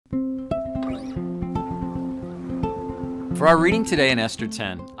For our reading today in Esther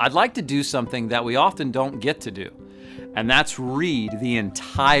 10, I'd like to do something that we often don't get to do, and that's read the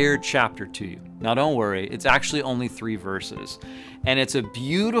entire chapter to you. Now don't worry, it's actually only 3 verses, and it's a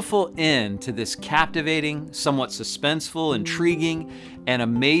beautiful end to this captivating, somewhat suspenseful, intriguing, and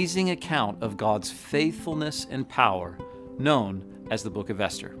amazing account of God's faithfulness and power, known as the Book of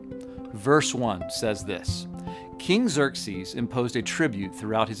Esther. Verse 1 says this: King Xerxes imposed a tribute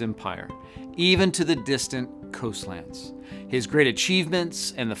throughout his empire, even to the distant coastlands. His great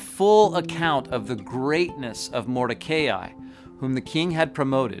achievements and the full account of the greatness of Mordecai, whom the king had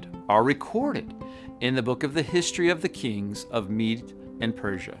promoted, are recorded in the book of the history of the kings of Mede and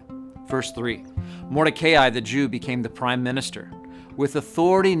Persia. Verse 3, Mordecai the Jew became the prime minister, with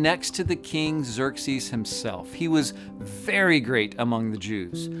authority next to the king Xerxes himself. He was very great among the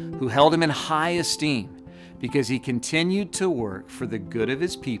Jews, who held him in high esteem because he continued to work for the good of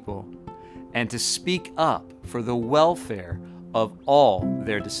his people and to speak up for the welfare of all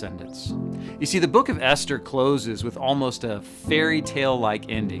their descendants. You see, the book of Esther closes with almost a fairy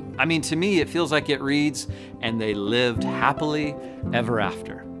tale-like ending. I mean, to me, it feels like it reads, "And they lived happily ever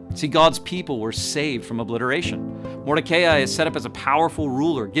after." See, God's people were saved from obliteration. Mordecai is set up as a powerful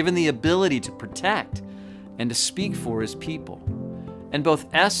ruler, given the ability to protect and to speak for his people. And both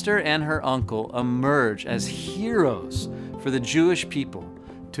Esther and her uncle emerge as heroes for the Jewish people,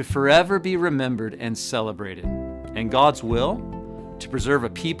 to forever be remembered and celebrated. And God's will, to preserve a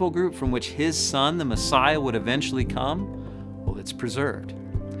people group from which his son, the Messiah, would eventually come, well, it's preserved.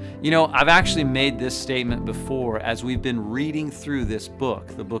 You know, I've actually made this statement before as we've been reading through this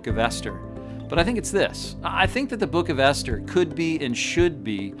book, the book of Esther. But I think it's this. I think that the book of Esther could be and should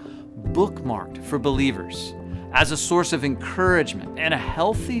be bookmarked for believers as a source of encouragement and a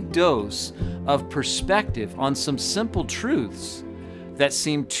healthy dose of perspective on some simple truths that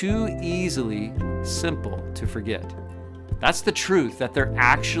seem too easily simple to forget. That's the truth that there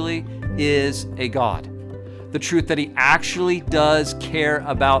actually is a God. The truth that he actually does care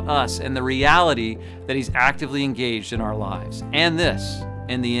about us, and the reality that he's actively engaged in our lives. And this,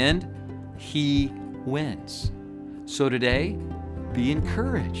 in the end, he wins. So today, be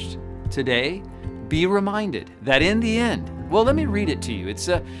encouraged. Today, be reminded that in the end, well, let me read it to you. It's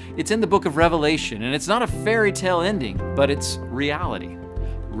in the book of Revelation, and it's not a fairy tale ending, but it's reality.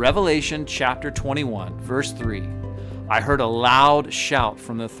 Revelation chapter 21, verse 3. I heard a loud shout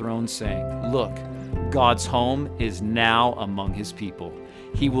from the throne saying, "Look, God's home is now among his people.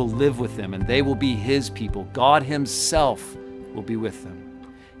 He will live with them, and they will be his people. God himself will be with them.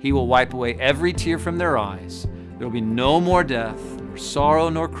 He will wipe away every tear from their eyes. There will be no more death, nor sorrow,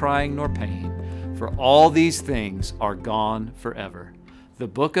 nor crying, nor pain. For all these things are gone forever." The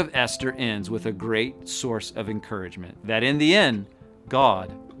book of Esther ends with a great source of encouragement, that in the end,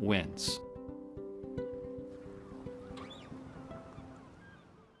 God wins.